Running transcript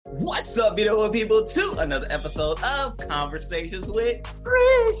What's up, beautiful people, to another episode of Conversations with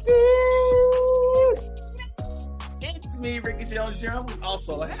Christian. It's me, Ricky Jones Jr. We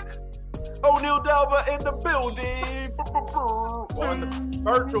also have O'Neal Delva in the building. Well, in the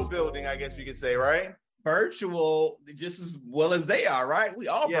virtual building, I guess you could say, right? virtual just as well as they are, right? We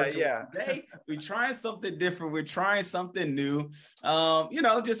all virtual Yeah. today. We're trying something different. We're trying something new.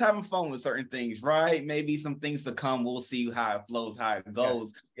 Just having fun with certain things, right? Maybe some things to come. We'll see how it flows, how it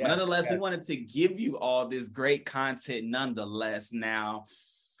goes. Yes, but nonetheless, yes. we wanted to give you all this great content nonetheless. Now,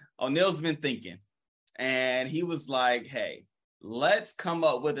 O'Neal's been thinking, and he was like, hey, let's come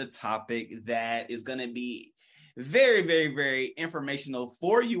up with a topic that is going to be very, very, very informational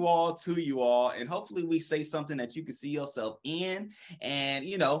for you all, to you all. And hopefully we say something that you can see yourself in and,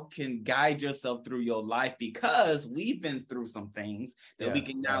 can guide yourself through your life, because we've been through some things that we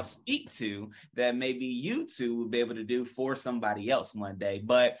can now speak to that maybe you two will be able to do for somebody else one day.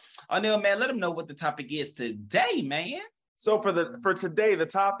 But O'Neal, man, let them know what the topic is today, man. So for today, the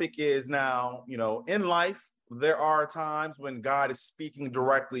topic is now, in life, there are times when God is speaking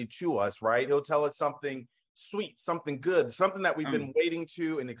directly to us, right? He'll tell us something sweet, something good, something that we've been waiting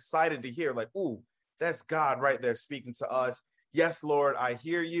to and excited to hear. Like, ooh, that's God right there speaking to us. Yes, Lord, I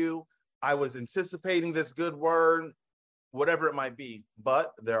hear you. I was anticipating this good word, whatever it might be.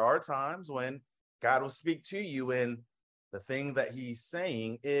 But there are times when God will speak to you and the thing that he's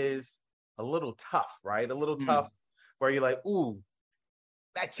saying is a little tough, right? A little tough, where you're like, ooh,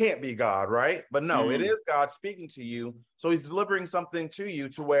 that can't be God, right? But no, it is God speaking to you. So he's delivering something to you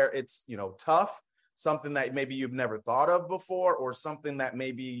to where it's, tough, something that maybe you've never thought of before, or something that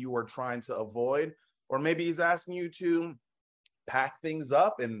maybe you were trying to avoid, or maybe he's asking you to pack things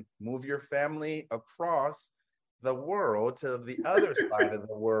up and move your family across the world to the other side of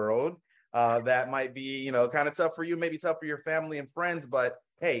the world. That might be, kind of tough for you, maybe tough for your family and friends, but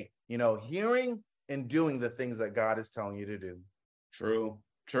hey, hearing and doing the things that God is telling you to do. True.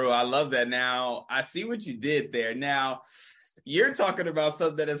 I love that. Now, I see what you did there. Now, you're talking about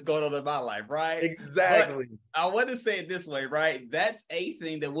stuff that is going on in my life, right? Exactly. But I want to say it this way, right? That's a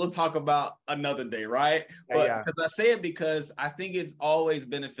thing that we'll talk about another day, right? But because I say it because I think it's always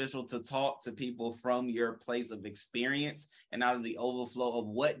beneficial to talk to people from your place of experience and out of the overflow of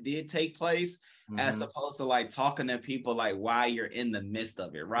what did take place, as opposed to like talking to people like while you're in the midst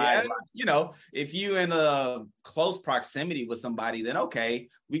of it, right? Yeah. Like, if you in a close proximity with somebody, then okay,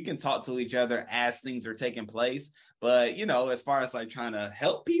 we can talk to each other as things are taking place. But, as far as like trying to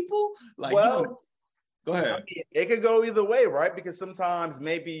help people, like, go ahead. I mean, it could go either way, right? Because sometimes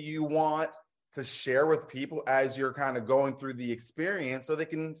maybe you want to share with people as you're kind of going through the experience so they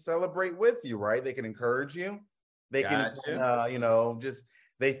can celebrate with you, right? They can encourage you. They can, just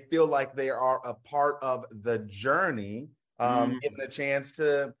they feel like they are a part of the journey, given a chance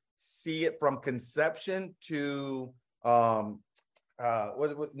to see it from conception to from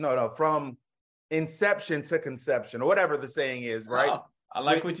inception to conception, or whatever the saying is, right? Oh, I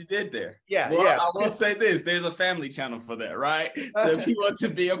like what you did there. Yeah. I will say this: there's a family channel for that, right? So if you want to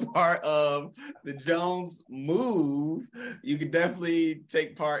be a part of the Jones move, you can definitely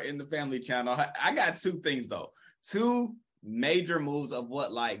take part in the family channel. I got two things though. Two major moves of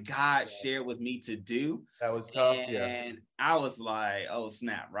what like God shared with me to do. That was tough. And I was like, oh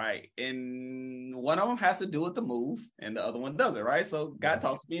snap, right? And one of them has to do with the move and the other one doesn't, right? So God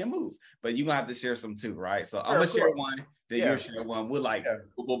talks to me in moves, but you're gonna have to share some too, right? So I'm gonna share one, then you'll share one. We're like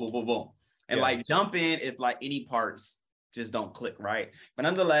boom, boom, boom, boom, boom. And like jump in if like any parts just don't click, right? But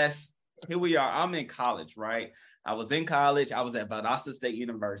nonetheless, here we are. I'm in college, right? I was in college. I was at Valdosta State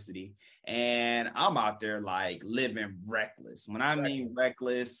University, and I'm out there like living reckless. When I mean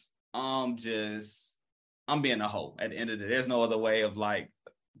reckless, I'm being a hoe at the end of the day. There's no other way of like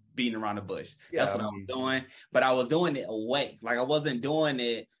beating around the bush. That's what I was doing. But I was doing it away. Like I wasn't doing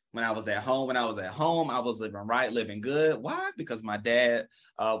it when I was at home. When I was at home, I was living right, living good. Why? Because my dad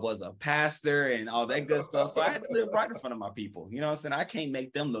was a pastor and all that good stuff. So I had to live right in front of my people. You know what I'm saying? I can't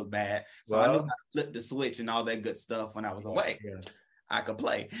make them look bad. So I knew how to flip the switch and all that good stuff when I was away. I could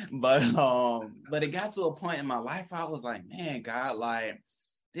play. But it got to a point in my life where I was like, man, God, like,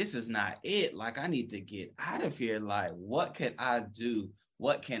 this is not it. Like, I need to get out of here. Like, what could I do?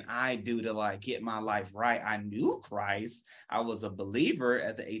 What can I do to like get my life right? I knew Christ. I was a believer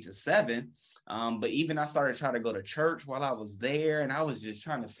at the age of 7. But even I started trying to go to church while I was there. And I was just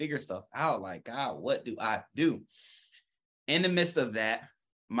trying to figure stuff out. Like, God, what do I do? In the midst of that,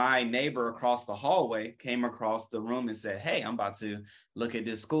 my neighbor across the hallway came across the room and said, hey, I'm about to look at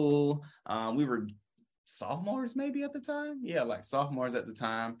this school. We were sophomores maybe at the time. Yeah, like sophomores at the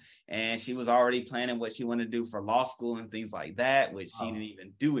time. And she was already planning what she wanted to do for law school and things like that, which she didn't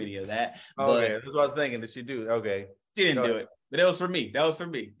even do any of that. Okay, that's what I was thinking. Did she do? Okay. She didn't do it. But it was for me. That was for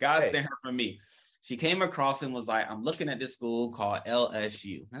me. God sent her for me. She came across and was like, I'm looking at this school called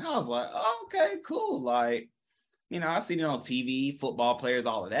LSU. And I was like, oh, okay, cool. Like, you know, I've seen it on TV, football players,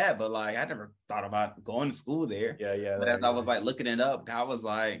 all of that, but like I never thought about going to school there. Yeah. But as I was like looking it up, God was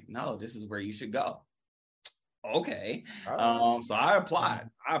like, no, this is where you should go. Okay. So I applied.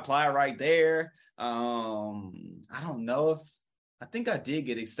 I applied right there. I don't know if I think I did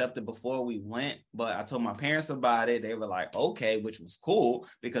get accepted before we went, but I told my parents about it. They were like, okay, which was cool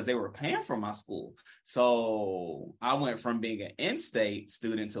because they were paying for my school. So I went from being an in-state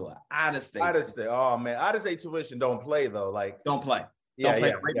student to an out-of-state. Out-of-state. Oh man, out-of-state tuition don't play though. Like don't play. Don't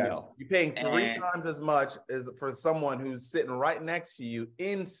play radio. You're paying three times as much as for someone who's sitting right next to you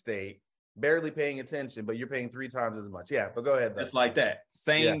in state, barely paying attention, but you're paying 3 times as much. Yeah, but go ahead though. Just like that.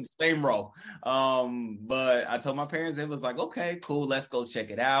 Same role. But I told my parents, it was like, okay, cool, let's go check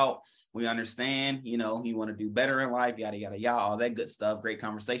it out. We understand, you know, you want to do better in life, yada, yada, yada, all that good stuff. Great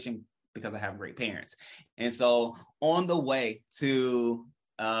conversation because I have great parents. And so on the way to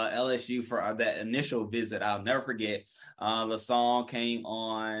LSU for that initial visit, I'll never forget, the song came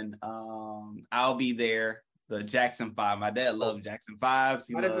on I'll Be There, the Jackson 5. My dad loved Jackson 5s.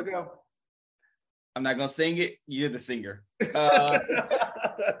 How does it go? I'm not gonna sing it. You're the singer, but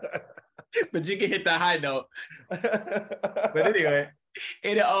you can hit the high note. But anyway,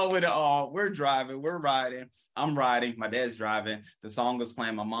 it all. We're driving, we're riding. I'm riding. My dad's driving. The song was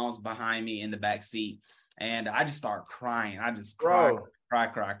playing. My mom's behind me in the back seat, and I just start crying. I just cry,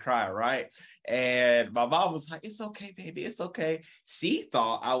 right? And my mom was like, "It's okay, baby, it's okay." She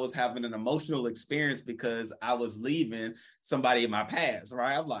thought I was having an emotional experience because I was leaving somebody in my past,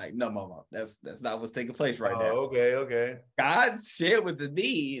 right? I'm like, "No, mama, that's not what's taking place right now." Okay. God shared with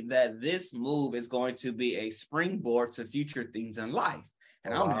me that this move is going to be a springboard to future things in life.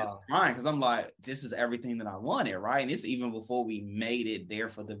 And I'm just crying because I'm like, this is everything that I wanted, right? And it's even before we made it there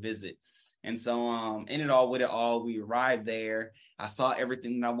for the visit. And so in it all, with it all, we arrived there. I saw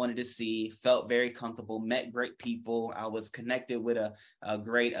everything that I wanted to see, felt very comfortable, met great people. I was connected with a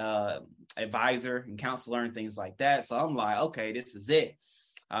great advisor and counselor and things like that. So I'm like, okay, this is it.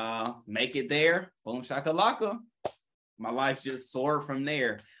 Make it there. Boom, shakalaka. My life just soared from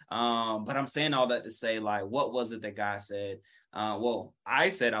there. But I'm saying all that to say, like, what was it that God said? Well, I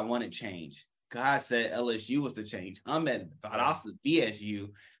said I wanted change. God said LSU was the change. I'm at Valdosta BSU,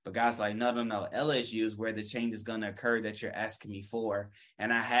 but God's like, no. LSU is where the change is going to occur that you're asking me for.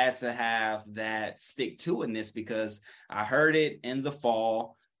 And I had to have that stick to itness because I heard it in the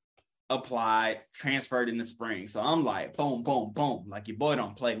fall, applied, transferred in the spring. So I'm like, boom, boom, boom. Like your boy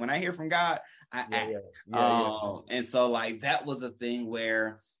don't play. When I hear from God, I act. And so like that was a thing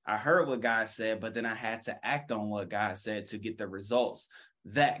where I heard what God said, but then I had to act on what God said to get the results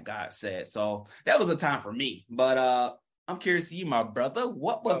that God said. So that was a time for me. But I'm curious to you, my brother,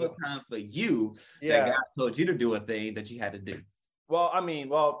 what was a time for you that God told you to do a thing that you had to do? Well, I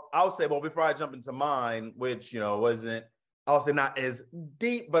mean, I'll say, before I jump into mine, which, wasn't, I'll say not as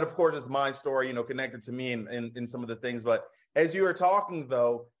deep, but of course it's my story, connected to me and some of the things. But as you were talking,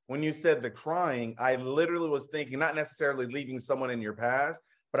 though, when you said the crying, I literally was thinking, not necessarily leaving someone in your past,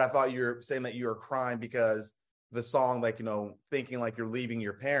 but I thought you were saying that you were crying because the song, like, thinking like you're leaving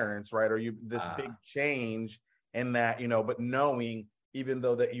your parents, right? Or this big change in that, but knowing, even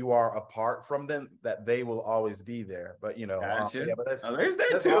though that you are apart from them, that they will always be there. But, gotcha. But there's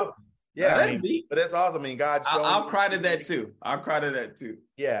that too. Awesome. Yeah, but that's awesome. I mean, God showed I'll cry to that too.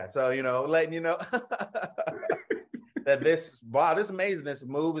 Yeah. So, letting you know that this amazing. This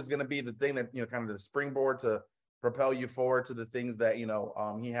move is going to be the thing that, kind of the springboard to propel you forward to the things that,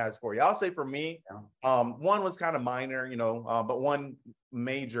 he has for you. I'll say for me, one was kind of minor, but one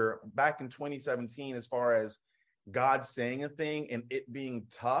major back in 2017, as far as God saying a thing and it being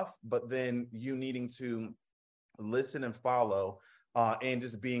tough, but then you needing to listen and follow and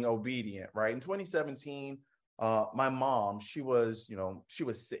just being obedient, right? In 2017, my mom, she was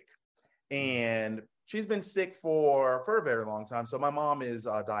sick, and she's been sick for a very long time. So my mom is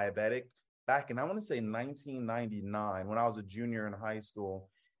diabetic. Back in, I want to say 1999, when I was a junior in high school,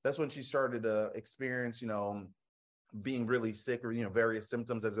 that's when she started to experience, being really sick or, various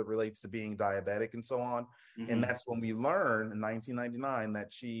symptoms as it relates to being diabetic and so on. Mm-hmm. And that's when we learned in 1999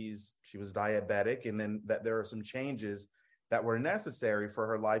 that she was diabetic, and then that there are some changes that were necessary for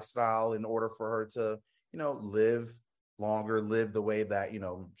her lifestyle in order for her to, live longer, live the way that,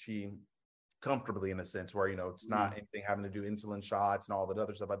 she comfortably in a sense where, it's not anything having to do insulin shots and all that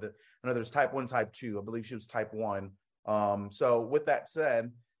other stuff. I know there's type 1, type 2. I believe she was type 1. So with that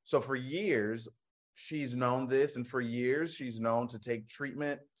said, so for years, she's known this, and for years, she's known to take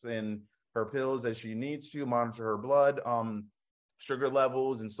treatments and her pills as she needs to, monitor her blood, sugar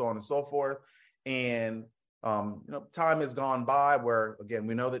levels, and so on and so forth. And, time has gone by where, again,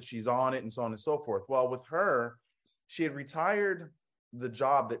 we know that she's on it and so on and so forth. Well, with her, she had retired the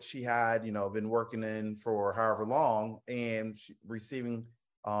job that she had, been working in for however long, and receiving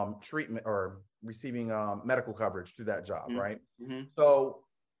treatment or receiving medical coverage through that job, right? So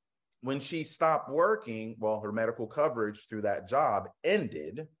when she stopped working, well, her medical coverage through that job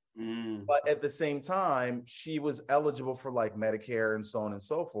ended. But at the same time, she was eligible for like Medicare and so on and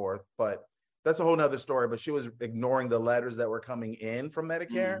so forth. But that's a whole nother story. But she was ignoring the letters that were coming in from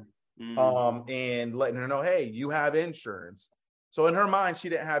Medicare, and letting her know, hey, you have insurance. So in her mind, she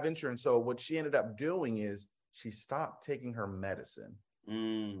didn't have insurance. So what she ended up doing is she stopped taking her medicine.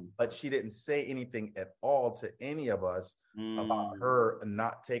 But she didn't say anything at all to any of us about her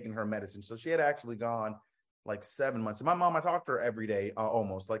not taking her medicine. So she had actually gone like 7 months. And my mom, I talked to her every day,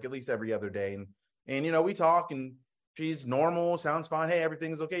 almost like at least every other day. And we talk, and she's normal, sounds fine. Hey,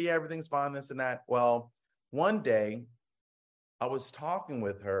 everything's okay. Yeah, everything's fine, this and that. Well, one day I was talking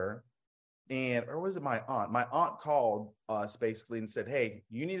with her, or was it my aunt? My aunt called us basically and said, hey,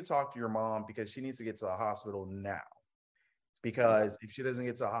 you need to talk to your mom because she needs to get to the hospital now. Because if she doesn't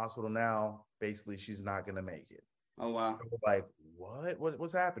get to the hospital now, basically she's not going to make it. Oh, wow. Like,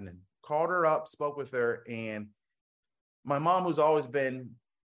 what's happening? Called her up, spoke with her. And my mom, who's always been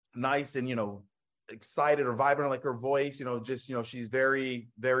nice and, excited or vibrant, like her voice, she's very,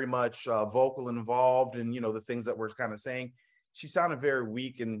 very much vocal and involved in, the things that we're kind of saying. She sounded very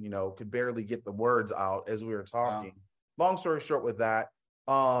weak and, could barely get the words out as we were talking. Wow. Long story short with that,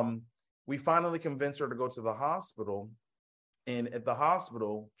 we finally convinced her to go to the hospital. And at the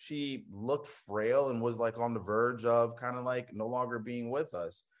hospital, she looked frail and was like on the verge of kind of like no longer being with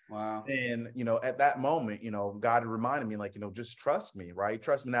us. Wow. And, at that moment, God reminded me like, just trust me, right?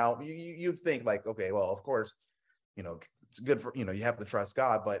 Trust me. Now you'd think like, okay, well, of course, it's good for, you have to trust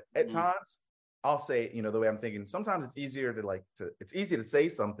God. But at times I'll say, the way I'm thinking, sometimes it's easier it's easy to say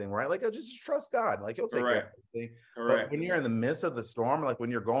something, right? Like, oh, just trust God. Like he'll take care of everything. But when you're in the midst of the storm, like when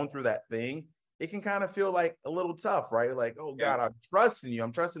you're going through that thing, it can kind of feel like a little tough, right? Like, oh God, I'm trusting you.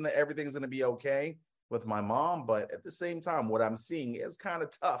 I'm trusting that everything's going to be okay with my mom. But at the same time, what I'm seeing is kind of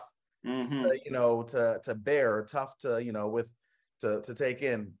tough, to bear, tough to, to take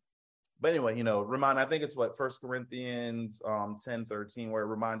in. But anyway, I think it's 1 Corinthians 10:13, where it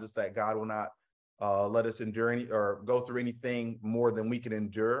reminds us that God will not let us endure or go through anything more than we can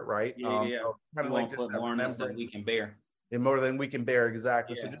endure, right? Kind of like just that remembering we can bear. And more than we can bear,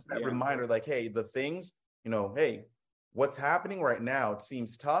 exactly. So just that reminder, like, hey, the things, hey, what's happening right now, it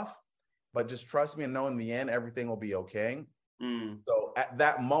seems tough, but just trust me and know in the end, everything will be okay. So at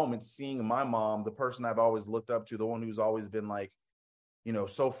that moment, seeing my mom, the person I've always looked up to, the one who's always been like,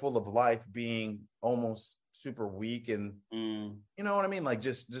 so full of life, being almost super weak. And you know what I mean? Like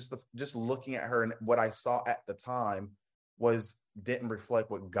just looking at her, and what I saw at the time didn't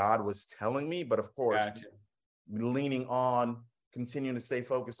reflect what God was telling me. But of course, leaning on, continuing to stay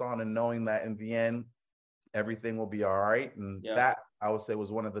focused on, and knowing that in the end, everything will be all right. And that, I would say,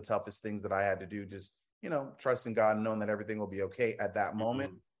 was one of the toughest things that I had to do. Just, trusting God and knowing that everything will be okay at that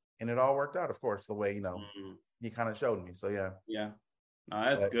moment. And it all worked out, of course, the way, he kind of showed me. So, yeah. Yeah. No,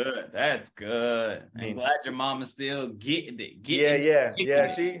 that's good. That's good. I'm glad your mom is still getting it.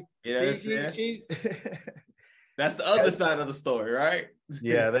 She that's the other side of the story, right?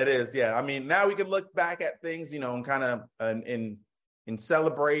 Yeah, that is. Yeah. I mean, now we can look back at things, and kind of and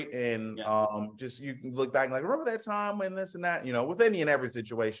celebrate, and just, you can look back and like, remember that time when this and that, with any and every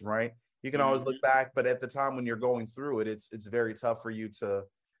situation, right? You can always look back, but at the time when you're going through it, it's very tough for you to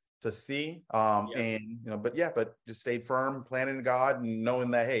see. And but just stay firm, planning in God, and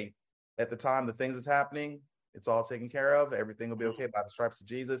knowing that, hey, at the time, the things that's happening, it's all taken care of. Everything will be okay by the stripes of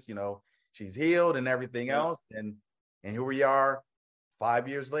Jesus. She's healed and everything else. And here we are 5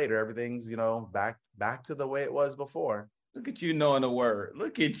 years later, everything's, back to the way it was before. Look at you knowing the word.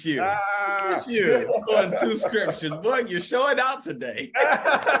 Look at you. Look at you. Going 2 scriptures. Boy, you're showing out today.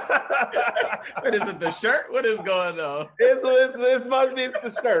 What is it, the shirt? What is going on? It must be the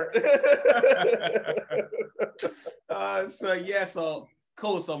shirt. So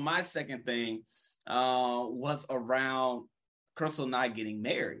cool. So my second thing was around Crystal and I getting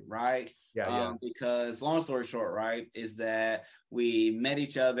married, right? Yeah. Because long story short, right, is that we met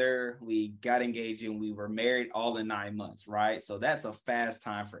each other, we got engaged, and we were married all in 9 months, right? So that's a fast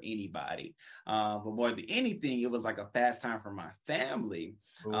time for anybody. But more than anything, it was like a fast time for my family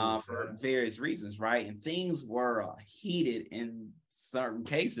for various reasons, right? And things were heated in certain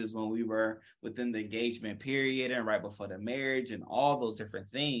cases when we were within the engagement period and right before the marriage and all those different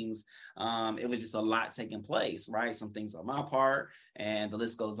things. It was just a lot taking place, right? Some things on my part, and the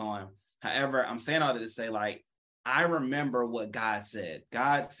list goes on. However, I'm saying all that to say, like, I remember what God said.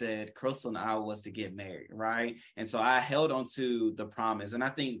 God said Crystal and I was to get married, right? And so I held on to the promise. And I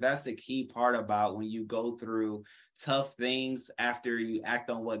think that's the key part about when you go through tough things after you act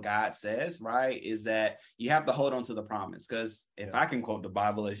on what God says, right? Is that you have to hold on to the promise. Because if I can quote the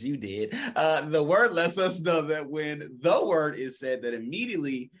Bible as you did, the word lets us know that when the word is said, that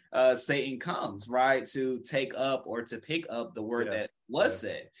immediately Satan comes, right? To take up or to pick up the word that was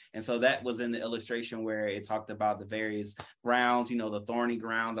said. And so that was in the illustration where it talked about the various grounds, you know, the thorny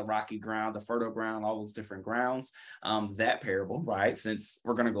ground, the rocky ground, the fertile ground, all those different grounds. That parable, right? Since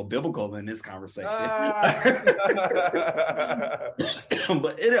we're going to go biblical in this conversation.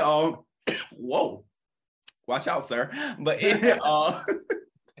 But it all, whoa, watch out, sir. But it all,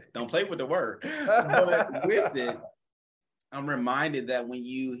 don't play with the word. But with it, I'm reminded that when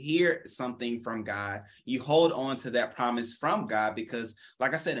you hear something from God, you hold on to that promise from God, because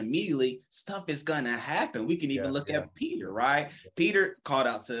like I said, immediately stuff is going to happen. We can even look at Peter, right? Peter called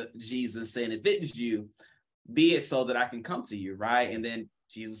out to Jesus saying, if it is you, be it so that I can come to you, right? And then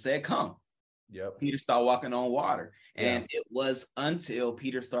Jesus said, come. Peter started walking on water. And it was until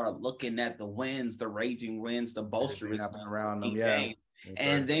Peter started looking at the winds, the raging winds, the boisterous around them.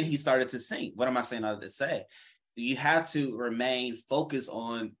 And then he started to sink. What am I saying all that to say? You have to remain focused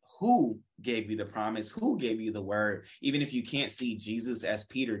on who gave you the promise, who gave you the word. Even if you can't see Jesus as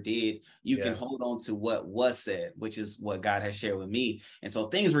Peter did, you can hold on to what was said, which is what God has shared with me. And so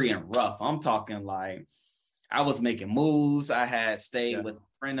things were getting rough. I'm talking like I was making moves. I had stayed with a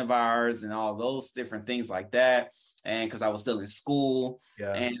friend of ours and all those different things like that. And because I was still in school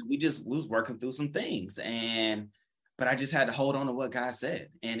and we was working through some things. But I just had to hold on to what God said.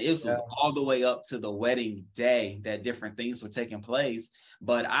 And it was all the way up to the wedding day that different things were taking place.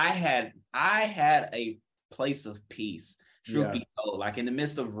 But I had a place of peace. Truth be told, like in the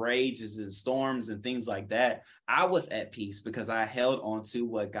midst of rages and storms and things like that, I was at peace because I held on to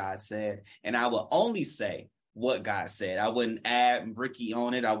what God said. And I will only say what God said. I wouldn't add Ricky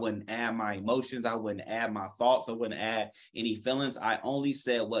on it. I wouldn't add my emotions. I wouldn't add my thoughts. I wouldn't add any feelings. I only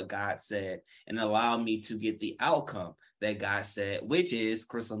said what God said and allowed me to get the outcome that God said, which is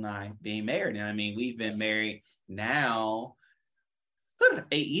Crystal and I being married. And I mean, we've been married now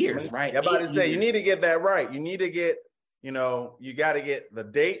 8 years, right? I'm about to say, you need to get that right. You need to get, you got to get the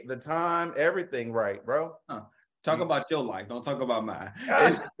date, the time, everything right, bro. Talk about your life. Don't talk about mine.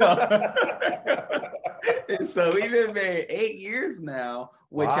 And so we've been married 8 years now,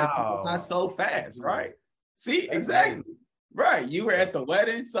 which has gone so fast, right? See, exactly. Right. You were at the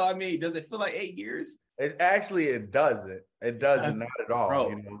wedding. So, I mean, does it feel like 8 years? It doesn't. It doesn't, not at all.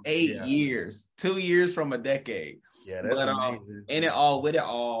 Bro, 8 years, 2 years from a decade. Yeah, that's amazing. With it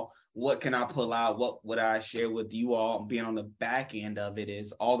all, what can I pull out? What would I share with you all? Being on the back end of it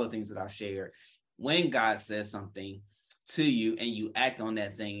is all the things that I've shared. When God says something to you and you act on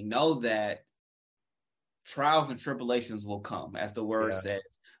that thing, know that trials and tribulations will come, as the word says.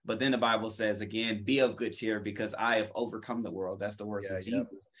 But then the Bible says, again, be of good cheer because I have overcome the world. That's the words of Jesus.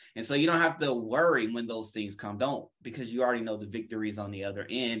 And so you don't have to worry when those things come. Don't, because you already know the victory is on the other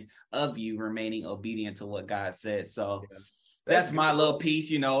end of you remaining obedient to what God said. So that's my little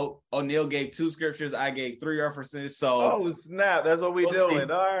piece. O'Neal gave 2 scriptures. I gave 3 references. So snap. That's what we're doing. See.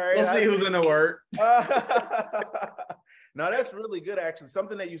 All right. We'll see who's in the word. No, that's really good, actually.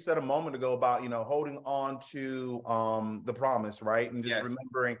 Something that you said a moment ago about, holding on to the promise, right? And just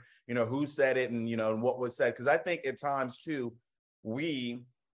remembering, who said it and, and what was said. Because I think at times, too, we,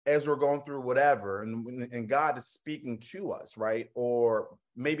 as we're going through whatever, and God is speaking to us, right? Or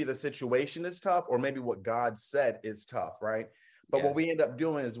maybe the situation is tough, or maybe what God said is tough, right? But what we end up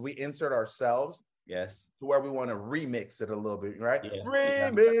doing is we insert ourselves to where we want to remix it a little bit, right?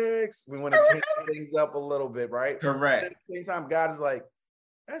 Remix. We want to change things up a little bit, right? Correct. At the same time, God is like,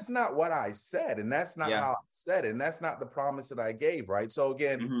 that's not what I said, and that's not how I said it, and that's not the promise that I gave, right? So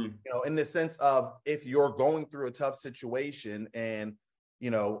again, in the sense of if you're going through a tough situation and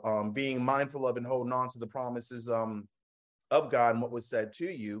being mindful of and holding on to the promises of God and what was said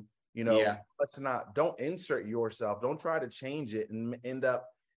to you, don't insert yourself, don't try to change it and end up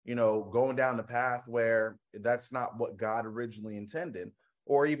going down the path where that's not what God originally intended.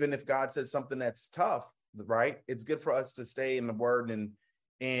 Or even if God says something that's tough, right? It's good for us to stay in the word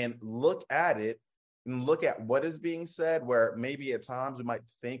and look at it and look at what is being said, where maybe at times we might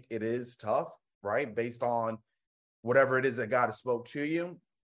think it is tough, right? Based on whatever it is that God has spoke to you.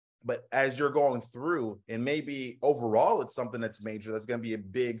 But as you're going through, and maybe overall it's something that's major, that's going to be a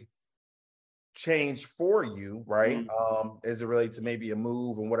big change for you, right? As it relates to maybe a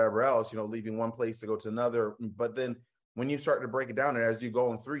move and whatever else, leaving one place to go to another. But then when you start to break it down, and as you're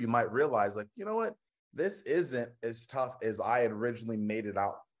going through, you might realize, like, you know what, this isn't as tough as I had originally made it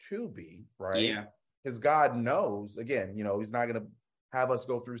out to be, right? Yeah. Because God knows, again, he's not going to have us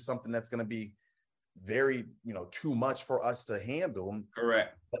go through something that's going to be very, too much for us to handle.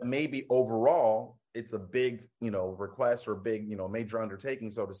 Correct. But maybe overall, it's a big, request or big, major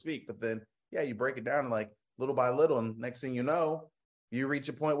undertaking, so to speak. But then, yeah, you break it down like little by little, and next thing you know, you reach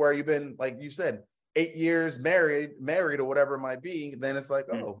a point where you've been, like you said, 8 years married or whatever it might be. Then it's like,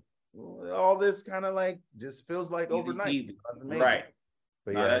 oh, all this kind of like just feels like overnight. Easy. Right.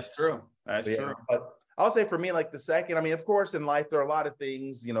 But yeah, that's true. That's true. Yeah. But I'll say for me, like the second, I mean, of course, in life, there are a lot of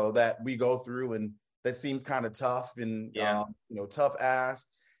things, that we go through and that seems kind of tough and, tough ass,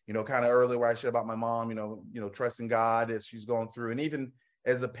 kind of earlier where I shared about my mom, trusting God as she's going through. And even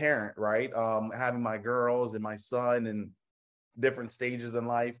as a parent, right. Having my girls and my son in different stages in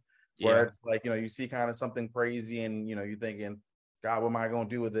life where it's like, you see kind of something crazy and, you're thinking, God, what am I going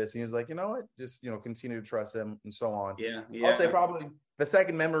to do with this? And he's like, you know what, just, continue to trust him and so on. Yeah. I'll say probably the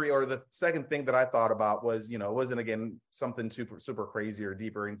second memory or the second thing that I thought about was, it wasn't, again, something super crazy or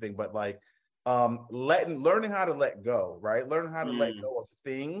deep or anything, but like learning how to let go, right? Learn how to let go of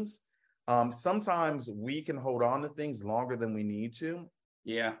things. Sometimes we can hold on to things longer than we need to.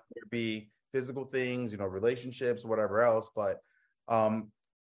 Yeah. It be physical things, relationships, whatever else. But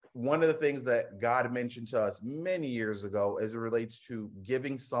one of the things that God mentioned to us many years ago as it relates to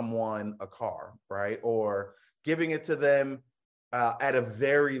giving someone a car, right? Or giving it to them at a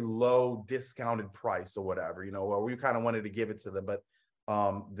very low discounted price or whatever, or we kind of wanted to give it to them, but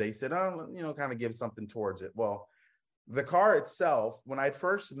they said, kind of give something towards it. Well, the car itself, when I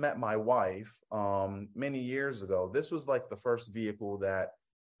first met my wife many years ago, this was like the first vehicle that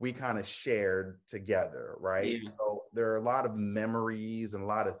we kind of shared together, right? Yeah. So there are a lot of memories and a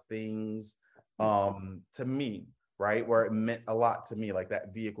lot of things to me, right? Where it meant a lot to me, like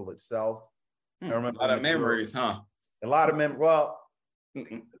that vehicle itself. I remember a lot of memories, huh? A lot of memories. Well,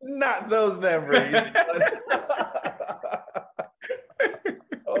 not those memories.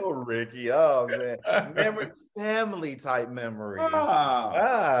 Oh, Ricky. Oh, man. Family type memories.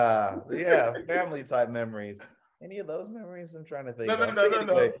 Yeah, family type memories. Any of those memories? I'm trying to think.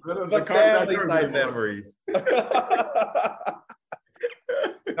 No. But family type memories.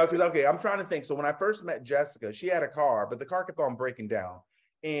 Okay, I'm trying to think. So when I first met Jessica, she had a car, but the car kept on breaking down.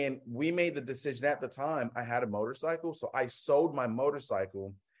 And we made the decision at the time. I had a motorcycle, so I sold my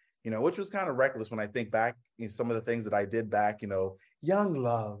motorcycle, which was kind of reckless when I think back, some of the things that I did back, young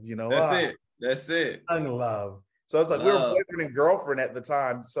love, That's it. Young love. So it's like we were boyfriend and girlfriend at the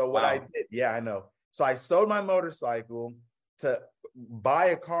time. So what I did, I know. So I sold my motorcycle to buy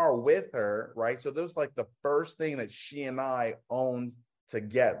a car with her, right? So that was like the first thing that she and I owned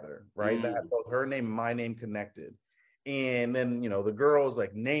together, right? That had both her name and my name connected. And then, the girls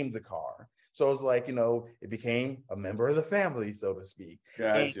like named the car. So it was like, it became a member of the family, so to speak.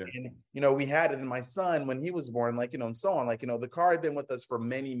 Gotcha. And we had it in my son when he was born, like, and so on. Like, the car had been with us for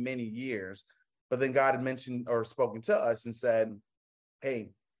many, many years. But then God had mentioned or spoken to us and said,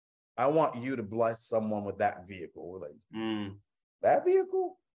 hey, I want you to bless someone with that vehicle. We're like, that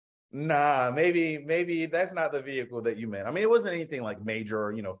vehicle? Nah, maybe that's not the vehicle that you meant. I mean, it wasn't anything like major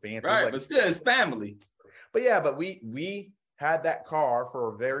or, fancy. Right, like, but still, it's family. But yeah, but we had that car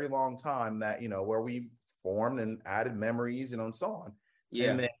for a very long time that, where we formed and added memories, and so on.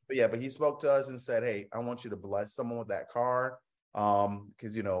 Yeah. And then, but he spoke to us and said, hey, I want you to bless someone with that car.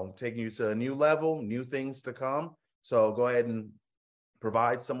 Because, taking you to a new level, new things to come. So go ahead and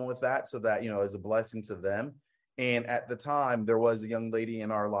provide someone with that so that, is a blessing to them. And at the time, there was a young lady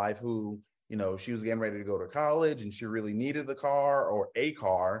in our life who, she was getting ready to go to college and she really needed the car or a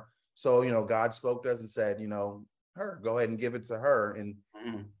car. So, God spoke to us and said, go ahead and give it to her. And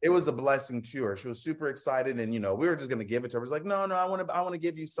it was a blessing to her. She was super excited. And, we were just going to give it to her. It was like, no, I want to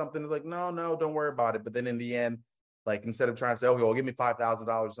give you something. It's like, no, don't worry about it. But then in the end, like, instead of trying to say, okay, well, give me $5,000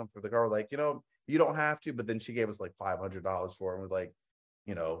 or something for the car, we're like, you don't have to. But then she gave us like $500 for it. And we're like,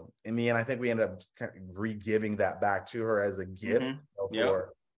 in the end, I think we ended up kind of re-giving that back to her as a gift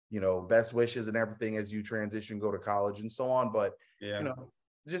for, best wishes and everything as you transition, go to college and so on. But,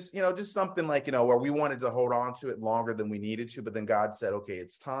 just something like, where we wanted to hold on to it longer than we needed to, but then God said, okay,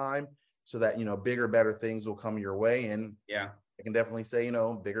 it's time, so that, bigger, better things will come your way. And yeah, I can definitely say,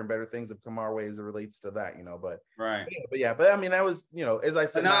 bigger and better things have come our way as it relates to that, but right. But I mean, that was, as I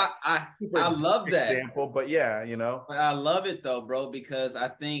said, I love that example, but yeah, But I love it though, bro, because I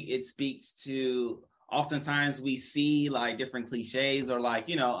think it speaks to, oftentimes we see like different cliches, or like,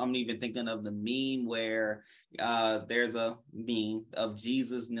 I'm even thinking of the meme where there's a meme of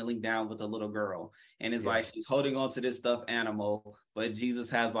Jesus kneeling down with a little girl, and it's like she's holding on to this stuffed animal, but Jesus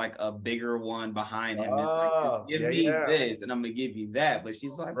has like a bigger one behind him. It's like, give me this and I'm gonna give you that. But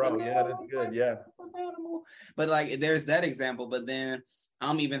she's like, bro, yeah, that's good. Yeah. But like, there's that example. But then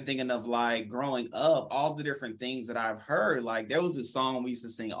I'm even thinking of like growing up, all the different things that I've heard. Like, there was a song we used to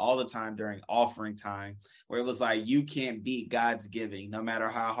sing all the time during offering time, where it was like, you can't beat God's giving, no matter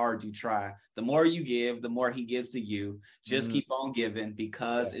how hard you try. The more you give, the more he gives to you. Just keep on giving,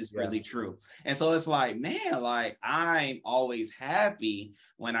 because it's really true. And so it's like, man, like, I'm always happy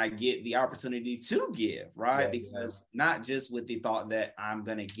when I get the opportunity to give, right? Because not just with the thought that I'm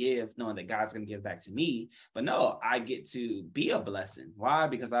going to give, knowing that God's going to give back to me, but no, I get to be a blessing. Why?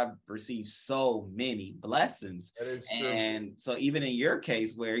 Because I've received so many blessings. That is true. And so even in your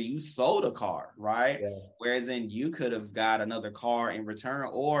case, where you sold a car, right? Yeah. Whereas then you could have got another car in return,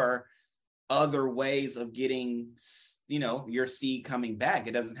 or other ways of getting, your seed coming back.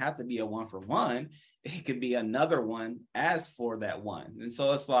 It doesn't have to be a 1-for-1. It could be another one as for that one. And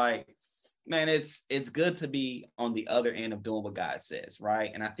so it's like, man, it's good to be on the other end of doing what God says, right?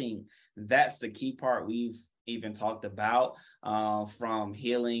 And I think that's the key part we've even talked about, from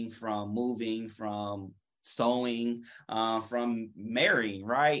healing, from moving, from sowing, from marrying,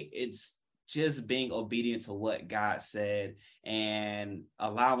 right? It's just being obedient to what God said, and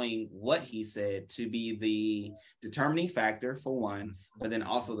allowing what he said to be the determining factor for one, but then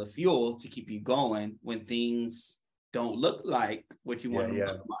also the fuel to keep you going when things don't look like what you want them to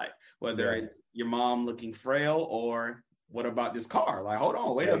look like, whether it's your mom looking frail, or what about this car? Like, hold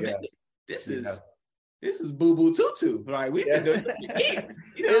on, wait a minute. This is Boo Boo Tutu. Like, we've been doing this for years.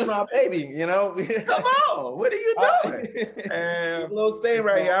 This is my baby, Come on, what are you doing? A little stain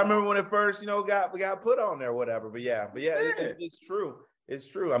right here. I remember when it first, got put on there, whatever. But it's true. It's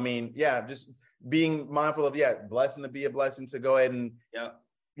true. I mean, just being mindful of blessing to be a blessing, to go ahead and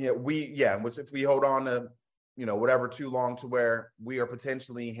which if we hold on to whatever too long, to where we are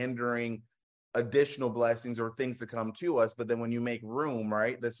potentially hindering additional blessings or things to come to us. But then when you make room,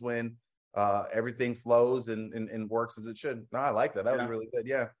 right, that's when everything flows and works as it should. No, I like that. That was really good.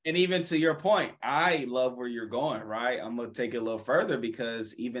 Yeah. And even to your point, I love where you're going, right? I'm going to take it a little further,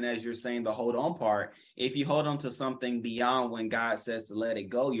 because even as you're saying the hold on part, if you hold on to something beyond when God says to let it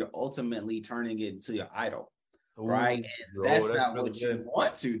go, you're ultimately turning it into your idol. Right. And that's not really what you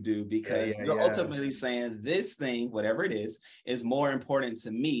want to do, because you're ultimately saying this thing, whatever it is more important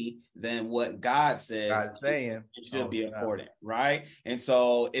to me than what God says it should be important. Right. And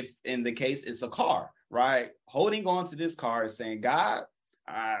so if in the case it's a car, right, holding on to this car is saying, God,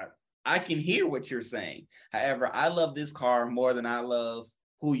 I can hear what you're saying. However, I love this car more than I love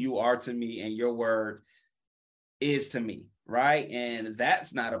who you are to me and your word is to me. Right. And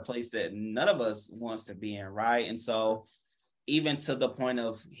that's not a place that none of us wants to be in. Right. And so even to the point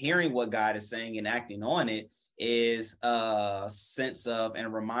of hearing what God is saying and acting on it is a sense of and a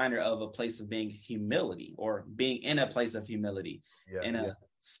reminder of a place of being humility, or being in a place of humility, in a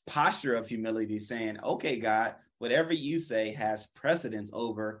posture of humility, saying, okay, God, whatever you say has precedence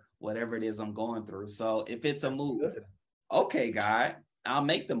over whatever it is I'm going through. So if it's a move, okay, God, I'll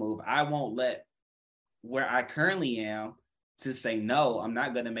make the move. I won't let where I currently am to say, no, I'm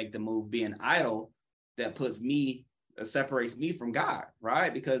not going to make the move be an idol that separates me from God,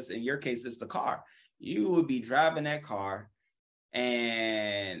 right? Because in your case, it's the car. You would be driving that car,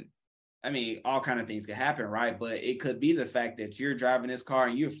 and I mean, all kind of things could happen, right? But it could be the fact that you're driving this car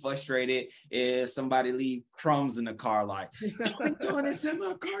and you're frustrated if somebody leave crumbs in the car, like, don't be doing this in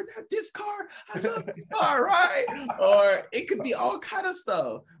my car, not this car. I love this car, right? Or it could be all kind of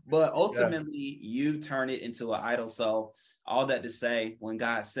stuff. But ultimately, you turn it into an idol. So all that to say, when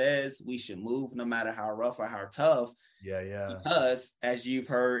God says we should move, no matter how rough or how tough, because as you've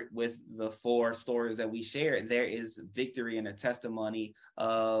heard with the 4 stories that we shared, there is victory and a testimony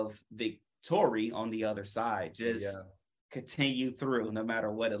of victory on the other side. Just continue through, no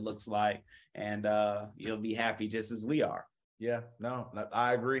matter what it looks like, and you'll be happy just as we are. Yeah, no,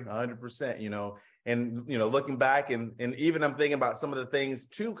 I agree 100%, and, looking back and even I'm thinking about some of the things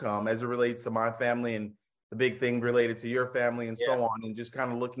to come as it relates to my family, and the big thing related to your family and so on, and just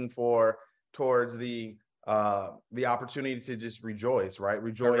kind of looking towards the the opportunity to just rejoice, right?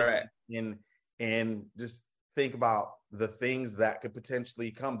 Rejoice and just think about the things that could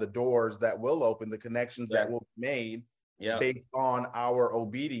potentially come, the doors that will open, the connections that will be made based on our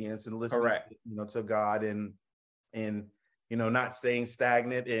obedience and listening to God and not staying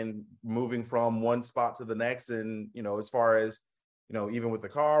stagnant and moving from one spot to the next. And, as far as, even with the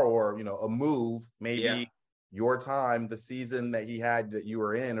car or, a move, maybe your time, the season that he had that you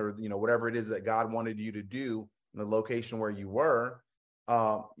were in, or, whatever it is that God wanted you to do in the location where you were,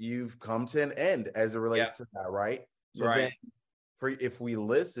 you've come to an end as it relates to that. Right. So then if we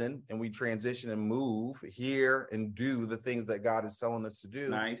listen and we transition and move here and do the things that God is telling us to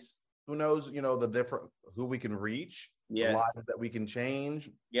do, who knows, the different, who we can reach, the lives that we can change,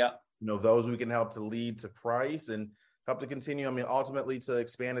 those we can help to lead to Christ and help to continue. Ultimately to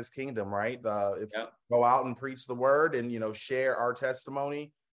expand his kingdom, right? Go out and preach the word and, share our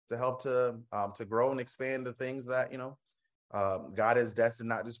testimony to help to grow and expand the things that, God has destined,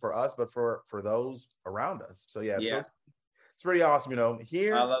 not just for us, but for those around us. So, so it's pretty awesome,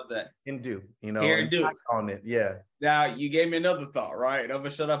 hear. I love that. And do, hear and do on it. Yeah. Now you gave me another thought, right? I'm gonna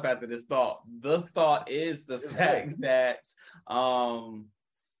shut up after this thought. The thought is the fact that, oh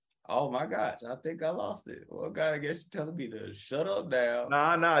my gosh, I think I lost it. Well, God, I guess you're telling me to shut up now.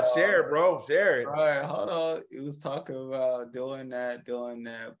 Nah, share it, bro. Share it. All right, hold on. It was talking about doing that,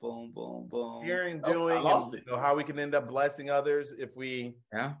 boom, boom, boom. Hearing, doing, I lost it. How we can end up blessing others if we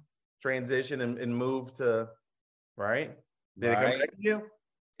transition and move to, right? Did it come back to you?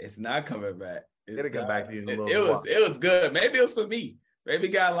 It's not coming back. Did it come back to you in a little bit? It was good. Maybe it was for me. Maybe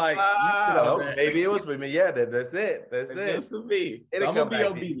God maybe it was for me. Yeah, that's it. That's it. It's for me. So I'm gonna be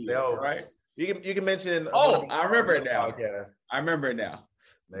obedient, right? You can mention. I remember it now. I remember it now.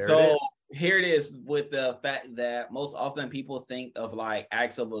 So here it is with the fact that most often people think of like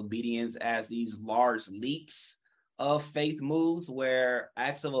acts of obedience as these large leaps of faith moves, where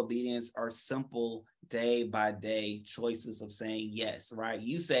acts of obedience are simple day by day choices of saying yes, right?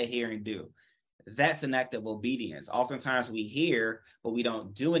 You say hear and do. That's an act of obedience. Oftentimes we hear, but we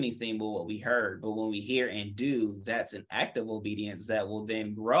don't do anything but what we heard. But when we hear and do, that's an act of obedience that will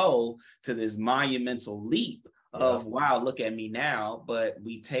then grow to this monumental leap of, wow, look at me now. But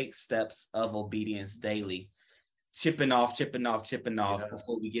we take steps of obedience daily, chipping off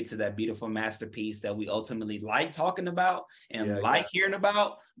before we get to that beautiful masterpiece that we ultimately like talking about and hearing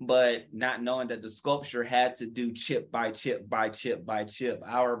about, but not knowing that the sculpture had to do chip by chip by chip by chip,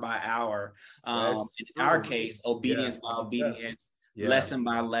 hour by hour. In our case, obedience by obedience, lesson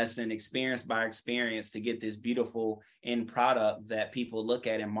by lesson, experience by experience, to get this beautiful end product that people look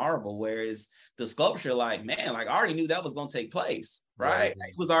at and marvel. Whereas the sculpture, like, man, like I already knew that was going to take place. Right.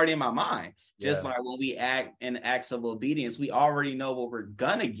 It was already in my mind. Just like when we act in acts of obedience, we already know what we're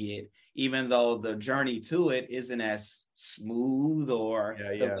gonna get, even though the journey to it isn't as smooth or the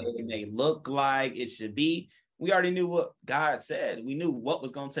way it may look like it should be. We already knew what God said. We knew what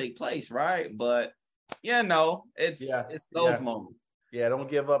was gonna take place, right? But it's those moments. Yeah, don't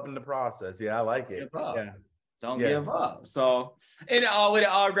give up in the process. Yeah, I like it. Don't give up. So, with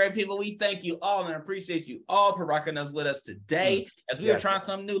all great people, we thank you all and appreciate you all for rocking us with us today as we are trying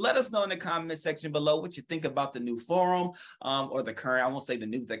something new. Let us know in the comment section below what you think about the new forum, or the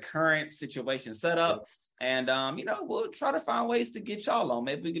current situation set up. And, we'll try to find ways to get y'all on.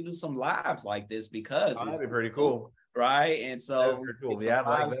 Maybe we can do some lives like this because that'd be pretty cool. Right. And so cool.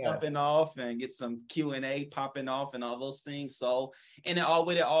 Jumping off and get some Q&A popping off and all those things. So, and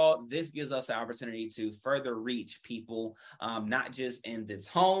with it all, this gives us an opportunity to further reach people, not just in this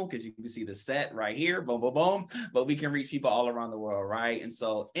home, because you can see the set right here, boom, boom, boom, but we can reach people all around the world. Right. And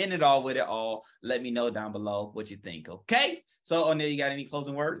so with it all, let me know down below what you think. Okay. So O'Neal, you got any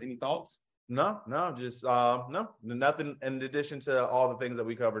closing words, any thoughts? No, just nothing in addition to all the things that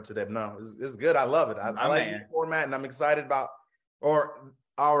we covered today. No, it's good. I love it. I like the format, and I'm excited about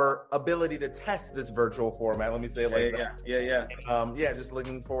our ability to test this virtual format. Let me say it like that. Just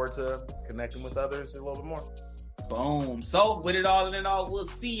looking forward to connecting with others a little bit more. Boom. So with it all in all, we'll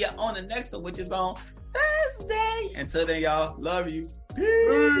see you on the next one, which is on Thursday. Until then, y'all, love you.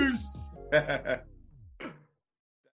 Peace.